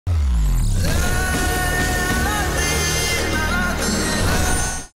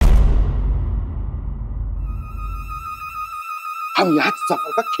हम यहाँ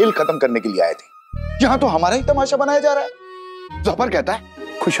सफर का खेल खत्म करने के लिए आए थे। यहाँ तो हमारा ही तमाशा बनाया जा रहा है। जफर कहता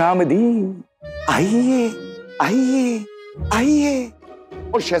है खुशामदीद, आइए आइए आइए,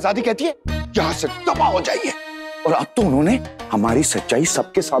 और शहजादी कहती है यहाँ से दफा हो जाइए। और अब तो उन्होंने हमारी सच्चाई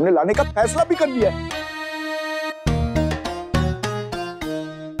सबके सामने लाने का फैसला भी कर लिया है।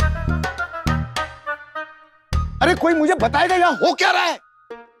 अरे कोई मुझे बताएगा यहाँ हो क्या रहा है?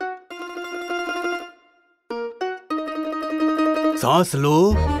 सांस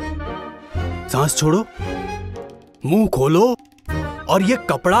लो, सांस छोड़ो, मुंह खोलो और ये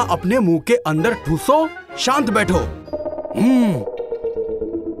कपड़ा अपने मुंह के अंदर ठूसो, शांत बैठो।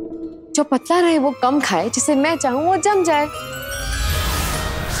 जो पतला रहे वो कम खाए, जिसे मैं चाहूं वो जम जाए।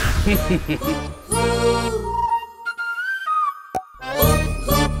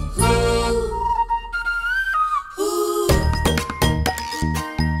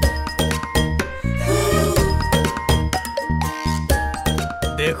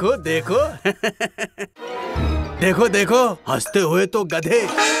 देखो देखो देखो देखो, हंसते हुए तो गधे,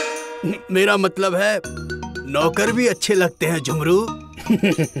 मेरा मतलब है नौकर भी अच्छे लगते हैं झुमरू।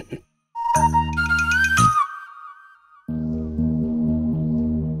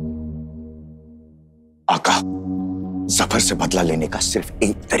 आका, जफर से बदला लेने का सिर्फ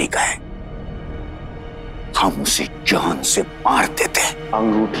एक तरीका है, हम उसे जान से मार देते हैं।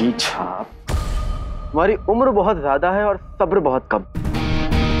 अंगूठी छाप, हमारी उम्र बहुत ज्यादा है और सब्र बहुत कम।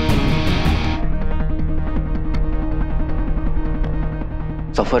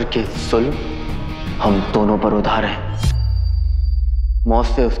 सफर के सुल्ह हम दोनों पर उधार है। मौत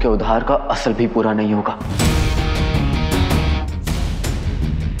से उसके उधार का असल भी पूरा नहीं होगा।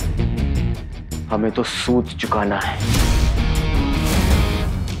 हमें तो सूद चुकाना है।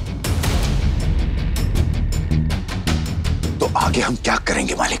 तो आगे हम क्या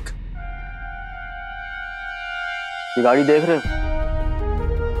करेंगे मालिक? ये गाड़ी देख रहे हो?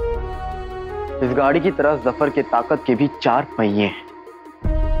 इस गाड़ी की तरह जफर के ताकत के भी 4 पहिए हैं।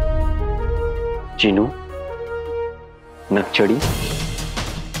 चीनू, नक्चड़ी,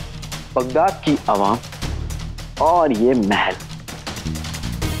 बगदाद की आवाम और ये महल।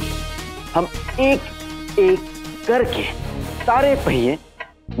 हम एक एक करके सारे पहिए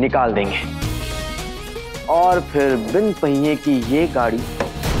निकाल देंगे और फिर बिन पहिए की ये गाड़ी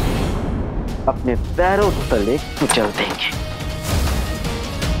अपने पैरों तले कुचल देंगे।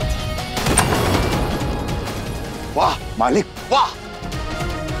 वाह मालिक वाह!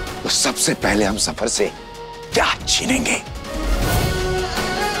 तो सबसे पहले हम सफर से क्या छीनेंगे?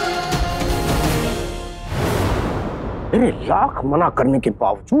 मेरे लाख मना करने के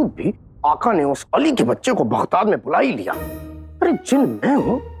बावजूद भी आका ने उस अली के बच्चे को बगदाद में बुला ही लिया। अरे जिन मैं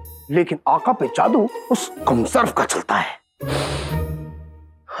हूं, लेकिन आका पे जादू उस कमसर्फ का चलता है।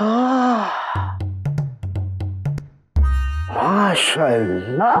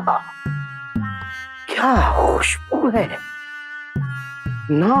 माशाअल्लाह, क्या खुशबू है,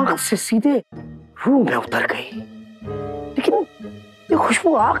 नाक से सीधे रूह में उतर गई। लेकिन ये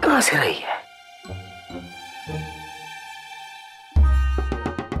खुशबू आ कहां से रही है?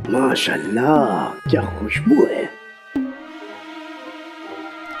 माशाअल्लाह, क्या खुशबू है।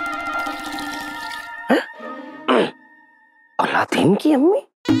 अलादीन की अम्मी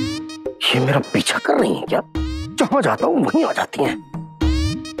ये मेरा पीछा कर रही हैं क्या? जहां जाता हूं वहीं आ जाती हैं।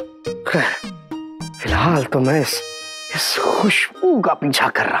 खैर, फिलहाल तो मैं इस खुशबू का पीछा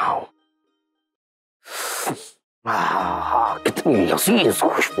कर रहा हूं। कितनी लजीज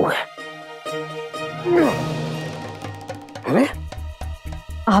खुशबू है। अरे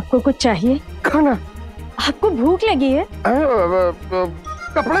आपको कुछ चाहिए? खाना। आपको भूख लगी है?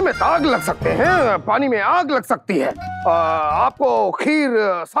 कपड़े में दाग लग सकते हैं, पानी में आग लग सकती है, आपको खीर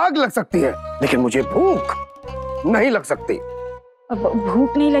साग लग सकती है, लेकिन मुझे भूख नहीं लग सकती। अब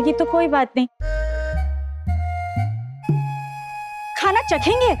भूख नहीं लगी तो कोई बात नहीं, खाना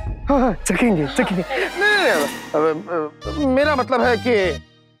चखेंगे? हाँ, चखेंगे चखेंगे। नहीं, मेरा मतलब है कि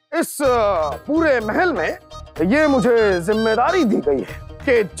इस पूरे महल में ये मुझे जिम्मेदारी दी गई है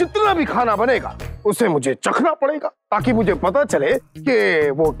कि जितना भी खाना बनेगा उसे मुझे चखना पड़ेगा, ताकि मुझे पता चले कि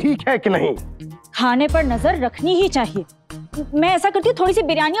वो ठीक है कि नहीं। खाने पर नजर रखनी ही चाहिए। मैं ऐसा करती हूँ, थोड़ी सी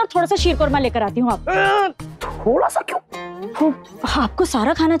बिरयानी और थोड़ा सा शीरकुरमा लेकर आती हूँ। आप थोड़ा सा क्यों? आपको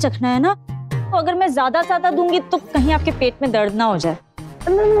सारा खाना चखना है ना, तो अगर मैं ज्यादा दूंगी तो कहीं आपके पेट में दर्द ना हो जाए।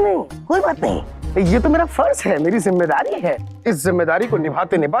 नहीं, कोई बात नहीं, ये तो मेरा फर्ज है, मेरी जिम्मेदारी है। इस जिम्मेदारी को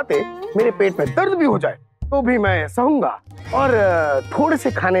निभाते निभाते मेरे पेट में दर्द भी हो जाए तो भी मैं सहूंगा, और थोड़े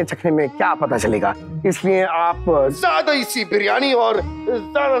से खाने चखने में क्या पता चलेगा। इसलिए आप ज्यादा सी बिरयानी और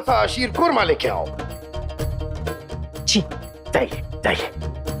ज्यादा सा शीरकुरमा लेके आओ। जी, जाइए जाइए।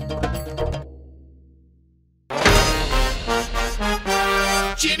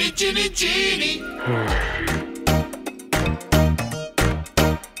 चीनी चीनी चीनी।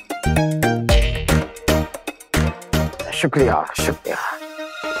 शुक्रिया शुक्रिया।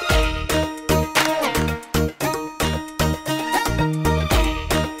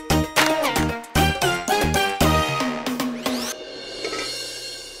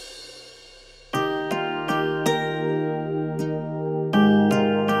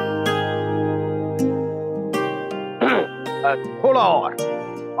 थोड़ा और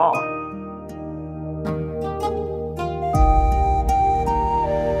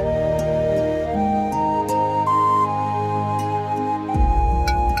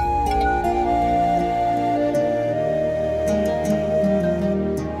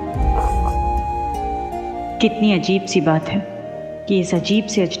कितनी अजीब सी बात है कि इस अजीब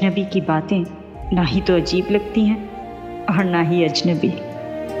से अजनबी की बातें ना ही तो अजीब लगती हैं और ना ही अजनबी।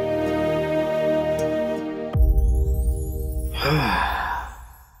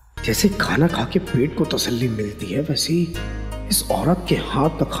 जैसे खाना खा के पेट को तसल्ली मिलती है, वैसे ही इस औरत के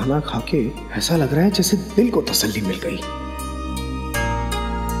हाथ का खाना खा के ऐसा लग रहा है जैसे दिल को तसल्ली मिल गई।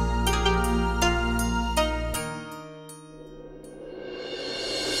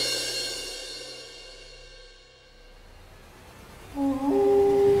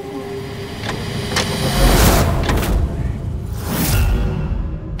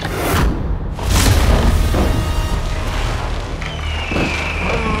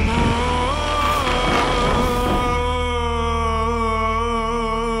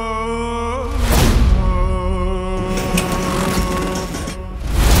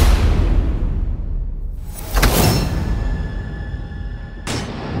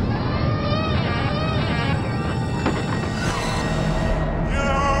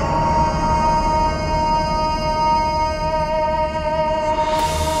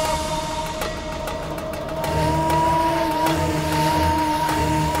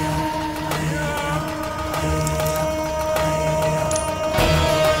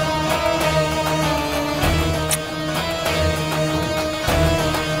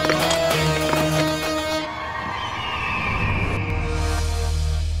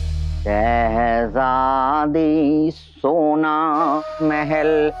 शहजादी सोना महल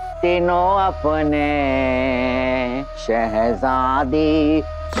तीनों अपने, शहजादी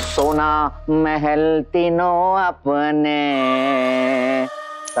सोना महल तीनों अपने,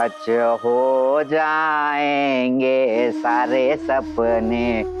 सच हो जाएंगे सारे सपने,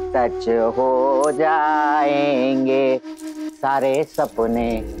 सच हो जाएंगे सारे सपने।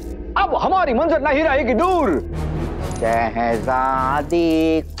 अब हमारी मंजिल नहीं रहेगी दूर।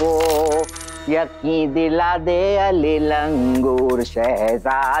 शहजादी को यकीन दिला दे अली लंगूर,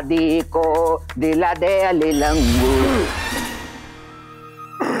 शहजादी को दिला दे अली लंगूर।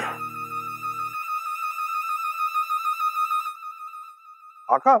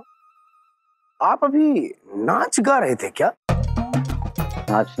 आका, आप अभी नाच गा रहे थे क्या?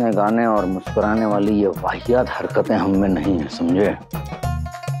 नाचने गाने और मुस्कुराने वाली ये वाहियात हरकतें हम में नहीं है, समझे?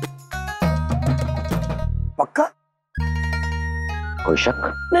 पक्का? कोई शक?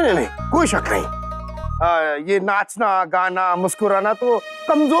 नहीं, कोई शक नहीं। ये नाचना गाना मुस्कुराना तो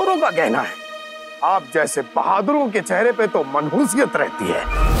कमजोरों का गहना है। आप जैसे बहादुरों के चेहरे पे तो मनहूसियत रहती है।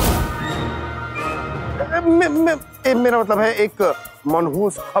 मेरा मतलब है, एक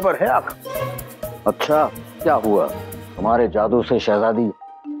मनहूस खबर है आका। अच्छा, क्या हुआ? तुम्हारे जादू से शहजादी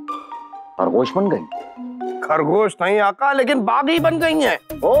खरगोश बन गई? खरगोश नहीं आका, लेकिन बागी बन गई हैं।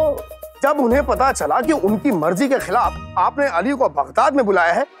 ओ, जब उन्हें पता चला कि उनकी मर्जी के खिलाफ आपने अली को बगदाद में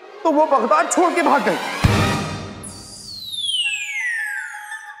बुलाया है, तो वो बगदाद छोड़ के भाग गई।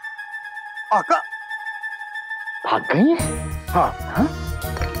 आका, भाग गई? हाँ।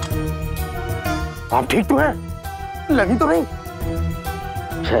 आप ठीक तो हैं? लगी तो नहीं?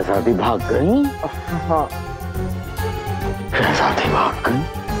 शहजादी भाग गई? हाँ। शहजादी भाग गई?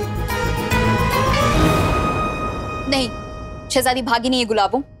 नहीं, शहजादी भागी नहीं है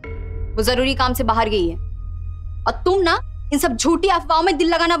गुलाबों, वो जरूरी काम से बाहर गई है। और तुम ना इन सब झूठी अफवाहों में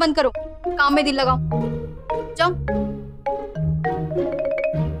दिल लगाना बंद करो, काम में दिल लगाओ। जाओ।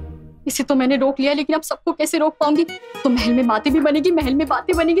 इसे तो मैंने रोक लिया, लेकिन अब सबको कैसे रोक पाऊंगी? तो महल में बातें भी बनेगी, महल में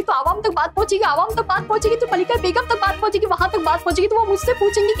बातें बनेगी तो आवाम तक बात पहुंचेगी, आवाम तक बात पहुंचेगी तो मलिका बेगम तक बात पहुंचेगी, वहां तक बात पहुंचेगी तो वो मुझसे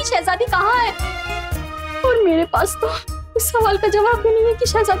पूछेंगे कि शहजादी कहाँ है। और मेरे पास तो इस सवाल का जवाब भी नहीं है कि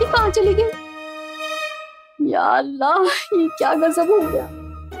शहजादी कहाँ चली गई। या अल्लाह, ये क्या गजब हो गया।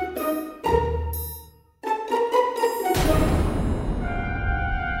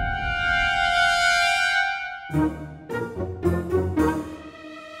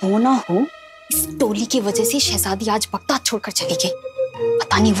 हो ना हो, इस टोली की वजह से शहजादी आज बगदाद छोड़कर चली गई।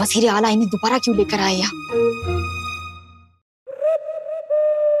 पता नहीं वजीर आला इन्हें दोबारा क्यों लेकर आए यहाँ।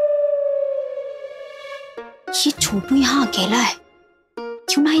 ये छोटू यहाँ अकेला है,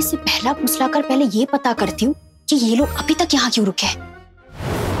 क्यों ना इसे पहला फुसलाकर पहले ये पता करती हूँ कि ये लोग अभी तक यहाँ क्यों रुके हैं।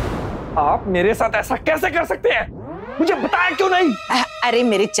 आप मेरे साथ ऐसा कैसे कर सकते हैं? मुझे बताया क्यों नहीं? अरे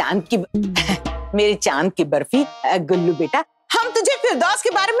मेरे चांद की बर्फी गुल्लू बेटा, हम तुझे फिरदौस के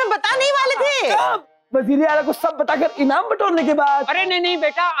बारे में बताने ही वाले थे। वजीर आला को सब बताकर इनाम बटोरने के बाद। अरे नहीं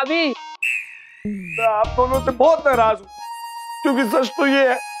बेटा, अभी मैं आप दोनों से बहुत नाराज हूँ, क्योंकि सच तो ये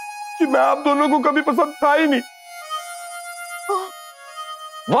है कि मैं आप दोनों को कभी पसंद था ही नहीं।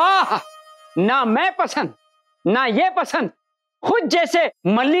 वाह, ना मैं पसंद ना ये पसंद, खुद जैसे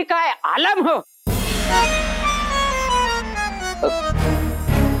मल्लिका आलम हो।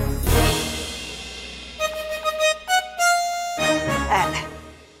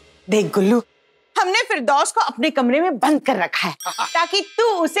 देख गुल्लू, हमने फिरदौस को अपने कमरे में बंद कर रखा है ताकि तू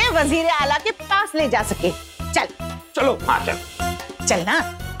उसे वजीर आला के पास ले जा सके। चल चलो। हाँ चल। चल ना,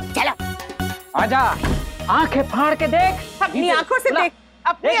 चलो। आजा, आंखें फाड़ के देख, अपनी आंखों से देख,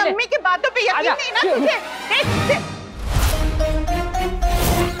 अपनी अम्मी की बातों पे यकीन नहीं ना तुझे? देख।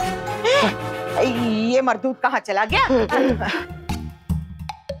 ये मरदूद कहाँ चला गया?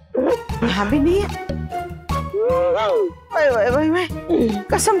 यहाँ भी नहीं है। वही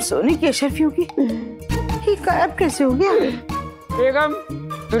कसम सोने की अशरफियों की, ये गायब कैसे हो गया? बेगम,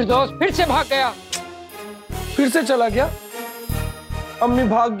 फिरदौस फिर से भाग गया। फिर से चला गया? अम्मी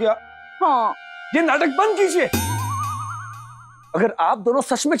भाग गया? हाँ। ये नाटक बंद कीजिए। अगर आप दोनों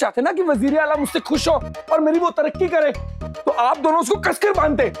सच में चाहते ना कि वजीर आला मुझसे खुश हो और मेरी वो तरक्की करे, तो आप दोनों उसको कसकर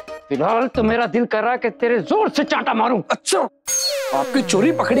बांधते। फिलहाल तो मेरा दिल कर रहा है कि तेरे जोर से चांटा मारूं। अच्छा, आपकी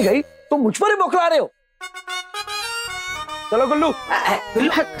चोरी पकड़ी गई तो मुझ पर ही बौखला रहे हो? चलो गुल्लू।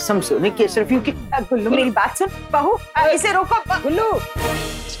 कसम सोने की अशरफियों की। गुल्लू मेरी बात सुन, बहू इसे रोको। गुल्लू।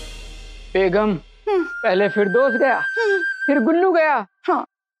 बेगम, पहले फिरदौस गया, फिर गुल्लू गया। हाँ।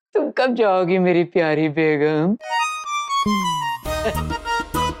 तुम कब जाओगी मेरी प्यारी बेगम?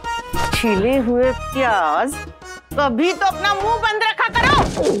 छिले हुए प्याज, कभी तो अपना मुंह बंद रखा करो।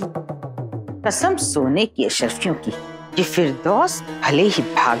 कसम सोने की अशरफियों की, ये फिरदौस भले ही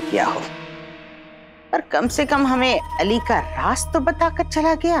भाग गया हो, पर कम से कम हमें अली का राज तो बताकर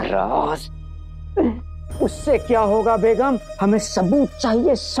चला गया। राज? उससे क्या होगा बेगम? हमें सबूत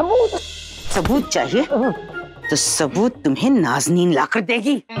चाहिए, सबूत। सबूत चाहिए तो सबूत तुम्हें नाज़नीन लाकर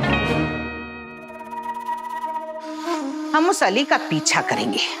देगी। हम उस अली का पीछा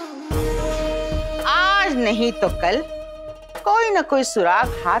करेंगे, आज नहीं तो कल कोई ना कोई सुराग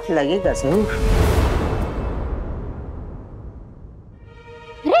हाथ लगेगा जरूर।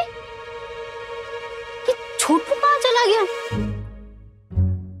 अरे, ये छोटू कहाँ चला गया?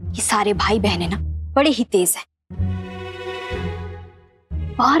 ये सारे भाई बहन है ना, बड़े ही तेज हैं।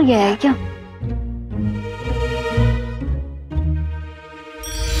 बाहर गया है क्या?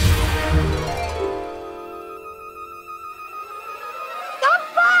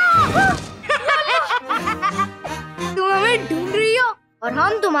 तुम हमें ढूंढ रही हो और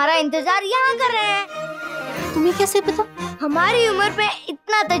हम तुम्हारा इंतजार यहाँ कर रहे हैं। तुम्हें कैसे पता? हमारी उम्र पे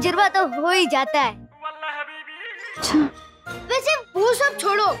इतना तजुर्बा तो हो ही जाता है। अच्छा। वैसे वो सब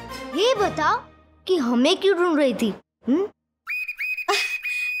छोड़ो, ये बताओ कि हमें क्यों ढूंढ रही थी?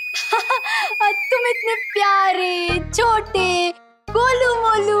 तुम इतने प्यारे, छोटे, गोलू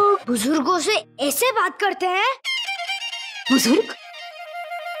मोलू बुजुर्गों से ऐसे बात करते हैं? बुजुर्ग?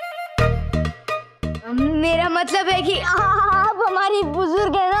 मेरा मतलब है कि आप हमारी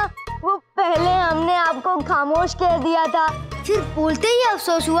बुजुर्ग है ना। वो पहले हमने आपको खामोश कह दिया था, फिर बोलते ही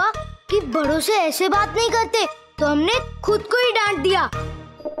अफसोस हुआ कि बड़ों से ऐसे बात नहीं करते, तो हमने खुद को ही डांट दिया।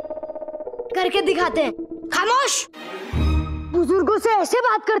 करके दिखाते हैं, खामोश। बुजुर्गों से ऐसे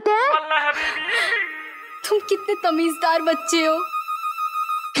बात करते हैं? तुम कितने तमीजदार बच्चे हो,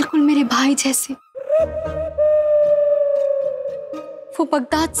 बिल्कुल मेरे भाई जैसे। वो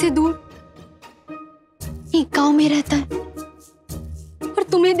बगदाद से दूर एक गांव में रहता है, और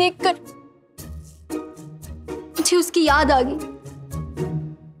तुम्हें देखकर मुझे उसकी याद आ गई।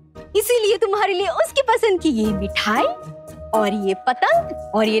 इसीलिए तुम्हारे लिए उसकी पसंद की ये मिठाई और ये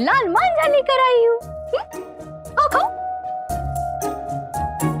पतंग और ये लाल मांझा लेकर आई हूँ। खाओ खाओ।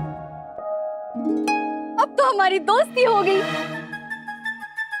 अब तो हमारी दोस्ती हो गई।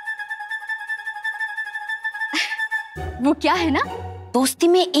 वो क्या है ना, दोस्ती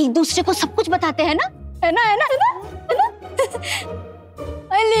में एक दूसरे को सब कुछ बताते हैं ना? है ना, है ना, है ना, है ना?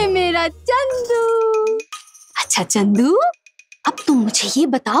 अले मेरा चंदू। अच्छा चंदू, अब तुम मुझे ये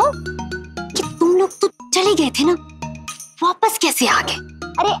बताओ कि तुम लोग तो चले गए थे ना, वापस कैसे आ गए?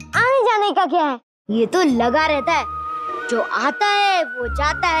 अरे आने जाने का क्या है, ये तो लगा रहता है। जो आता है वो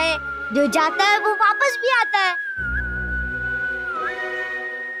जाता है, जो जाता है वो वापस भी आता है।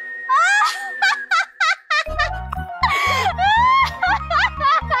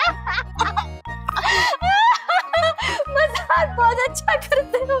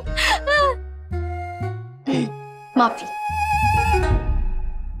 माफी।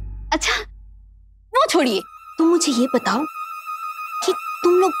 अच्छा वो छोड़िए, तुम मुझे ये बताओ कि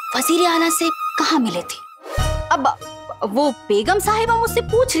तुम लोग वजीर आला से कहाँ मिले थे? अब वो बेगम साहिबा मुझसे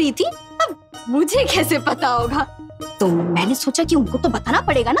पूछ रही थी, अब मुझे कैसे पता होगा? तो मैंने सोचा कि उनको तो बताना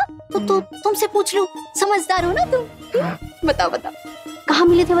पड़ेगा ना, तो तुमसे पूछ लूं, समझदार हो ना तुम। बताओ बताओ, कहाँ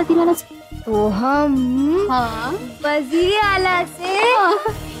मिले थे वजीर आला से? तो हम वजीर आला से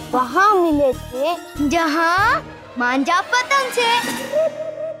वहाँ मिले थे जहाँ मांझा पतंग से,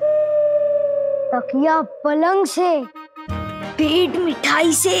 तकिया पलंग से, पेट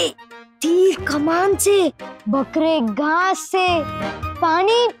मिठाई से, तीर कमान से, बकरे घास से,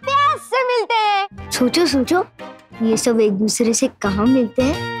 पानी प्यास से मिलते हैं। सोचो सोचो, ये सब एक दूसरे से कहाँ मिलते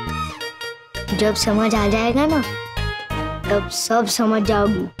हैं? जब समझ आ जाएगा ना, तब सब समझ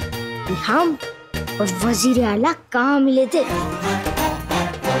जाओगी कि हम और वजीर आला कहाँ मिले थे।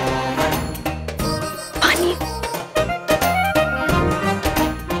 पानी।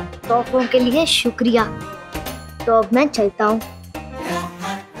 तोहफों के लिए शुक्रिया। तो अब मैं चलता हूँ,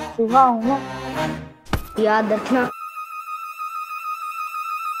 सुबह हूँ ना, याद रखना।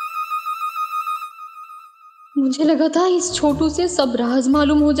 मुझे लगा था इस छोटू से सब राज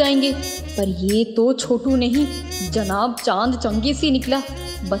मालूम हो जाएंगे, पर ये तो छोटू नहीं, जनाब चांद चंगे से निकला।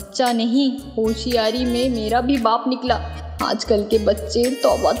 बच्चा नहीं, होशियारी में मेरा भी बाप निकला। आजकल के बच्चे,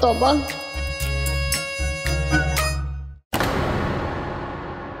 तौबा तौबा।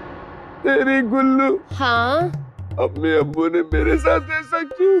 तेरी गुल्लू। हाँ अम्मी अब्बू ने मेरे साथ ऐसा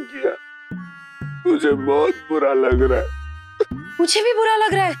क्यों किया? मुझे बहुत बुरा लग रहा है। मुझे भी बुरा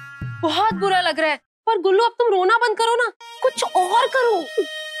लग रहा है, बहुत बुरा लग रहा है। पर गुल्लू अब तुम रोना बंद करो ना, कुछ और करो।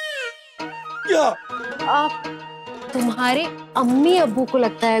 क्या? आप तुम्हारे अम्मी अब्बू को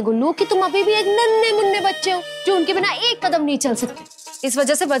लगता है गुल्लू कि तुम अभी भी एक नन्हे मुन्ने बच्चे हो जो उनके बिना एक कदम नहीं चल सकते। इस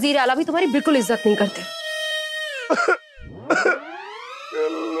वजह से वजीर आला भी तुम्हारी बिल्कुल इज्जत नहीं करते।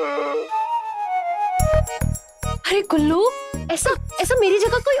 अरे गुल्लू, ऐसा मेरी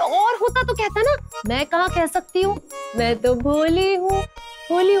जगह कोई और होता तो कहता ना। मैं कहाँ कह सकती हूँ, मैं तो भोली हूँ,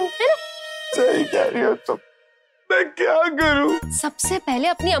 है ना? सही कह रही हो तुम। मैं क्या करूं? सबसे पहले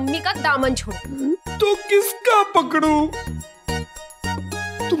अपनी अम्मी का दामन छोड़ो। तो किसका पकड़ूं?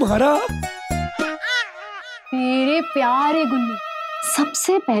 तुम्हारा? मेरे प्यारे गुल्लू,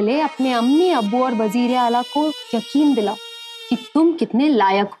 सबसे पहले अपने अम्मी अब्बू और वजीर आला को यकीन दिलाओ कि तुम कितने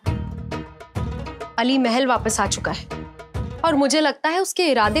लायक हो। अली महल वापस आ चुका है और मुझे लगता है उसके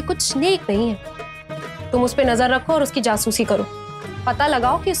इरादे कुछ नेक नहीं है। तुम उस पर नजर रखो और उसकी जासूसी करो, पता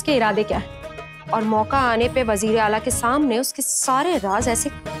लगाओ कि उसके इरादे क्या है, और मौका आने पे वजीर आला के सामने उसके सारे राज ऐसे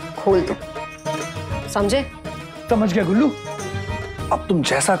खोल दो। समझे? समझ गया गुल्लू। अब तुम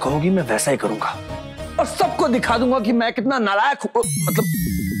जैसा कहोगी मैं वैसा ही करूंगा और सबको दिखा दूंगा कि मैं कितना नालायक हूं, मतलब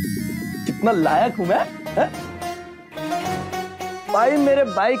कितना लायक हूं मैं। भाई मेरे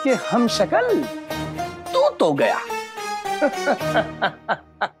भाई के हम शक्ल तू तो गया।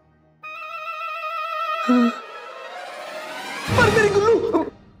 पर मेरी गुल्लू,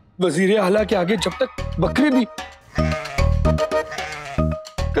 वजीर आला के आगे जब तक बकरी भी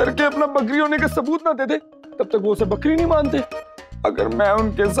करके अपना बकरी होने का सबूत ना दे दे, तब तक वो उसे बकरी नहीं मानते। अगर मैं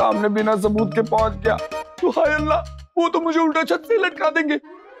उनके सामने बिना सबूत के पहुंच गया तो हाय अल्लाह, वो तो मुझे उल्टा छत से लटका देंगे।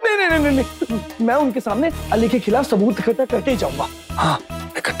 नहीं नहीं नहीं नहीं, मैं उनके सामने अली के खिलाफ सबूत इकट्ठा करके ही जाऊंगा। हाँ,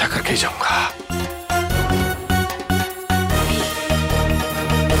 इकट्ठा करके ही जाऊंगा।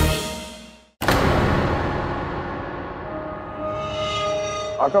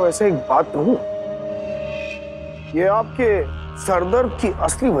 आका, वैसे एक बात कहूं, ये आपके सरदर्द की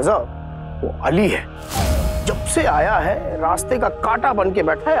असली वजह वो अली है। जब से आया है रास्ते का कांटा बन के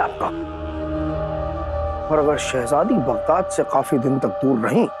बैठा है आपका। और अगर शहजादी बगदाद से काफी दिन तक दूर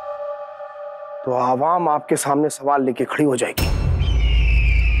रही तो आवाम आपके सामने सवाल लेके खड़ी हो जाएगी।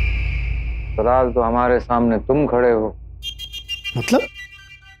 फिलहाल तो हमारे सामने तुम खड़े हो।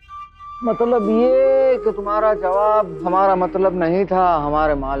 मतलब ये कि तुम्हारा जवाब हमारा मतलब नहीं था,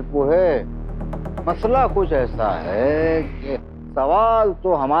 हमारे मालपुए। मसला कुछ ऐसा है कि सवाल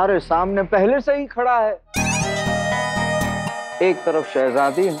तो हमारे सामने पहले से ही खड़ा है। एक तरफ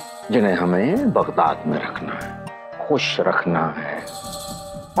शहजादी जिन्हें हमें बगदाद में रखना है, खुश रखना है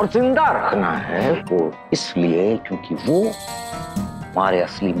और जिंदा रखना है, वो इसलिए क्योंकि वो हमारे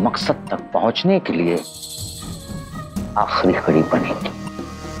असली मकसद तक पहुंचने के लिए आखिरी कड़ी बनेगी।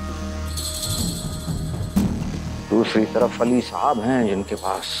 दूसरी तरफ अली साहब हैं जिनके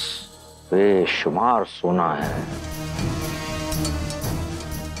पास बेशुमार सोना है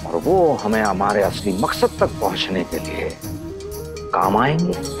और वो हमें हमारे असली मकसद तक पहुंचने के लिए काम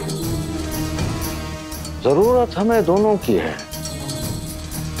आएंगे। जरूरत हमें दोनों की है।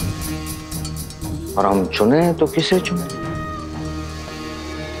 और हम चुने तो किसे चुने?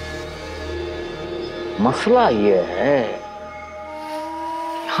 मसला ये है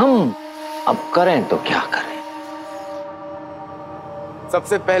हम अब करें तो क्या करें?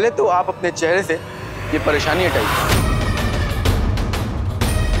 सबसे पहले तो आप अपने चेहरे से ये परेशानी हटाइए,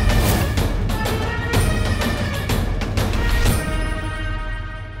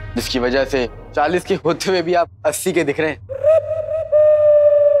 जिसकी वजह से 40 के होते हुए भी आप 80 के दिख रहे हैं।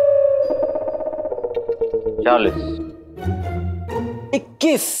 40?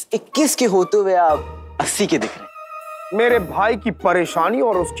 21 के होते हुए आप 80 के दिख रहे हैं। मेरे भाई की परेशानी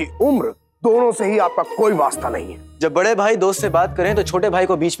और उसकी उम्र दोनों से ही आपका कोई वास्ता नहीं है। जब बड़े भाई दोस्त से बात करें तो छोटे भाई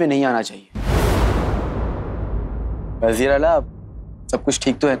को बीच में नहीं आना चाहिए। वजीर आला, सब कुछ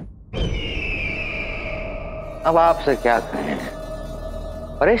ठीक तो है? अब आपसे क्या कहें,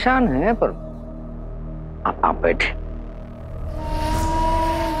 परेशान हैं पर आप बैठे।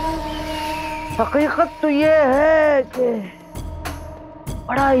 हकीकत तो ये है कि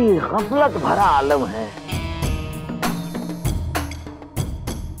बड़ा ही गफलत भरा आलम है।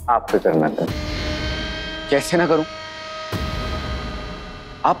 आप फिक्र न करें। कैसे ना करूं?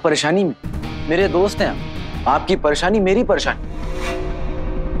 आप परेशानी में, मेरे दोस्त हैं आपकी परेशानी मेरी परेशानी,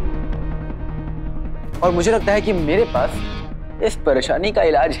 और मुझे लगता है कि मेरे पास इस परेशानी का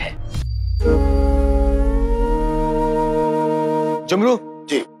इलाज है। जुमरू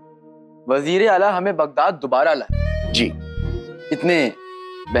जी। वजीर आला हमें बगदाद दोबारा लाए जी। इतने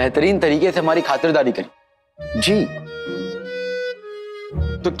बेहतरीन तरीके से हमारी खातिरदारी करी जी।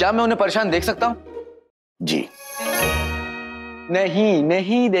 तो क्या मैं उन्हें परेशान देख सकता हूं? जी। नहीं,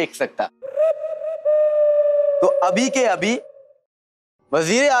 नहीं देख सकता। तो अभी के अभी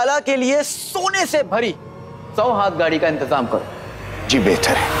वजीर आला के लिए सोने से भरी 100 हाथ गाड़ी का इंतजाम करो। जी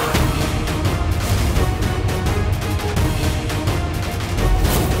बेहतर है।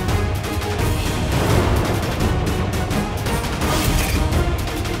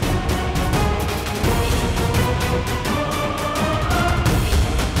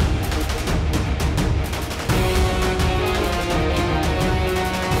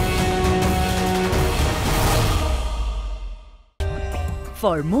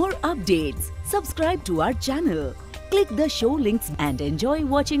 For more updates, subscribe to our channel, click the show links and enjoy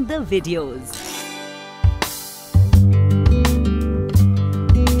watching the videos.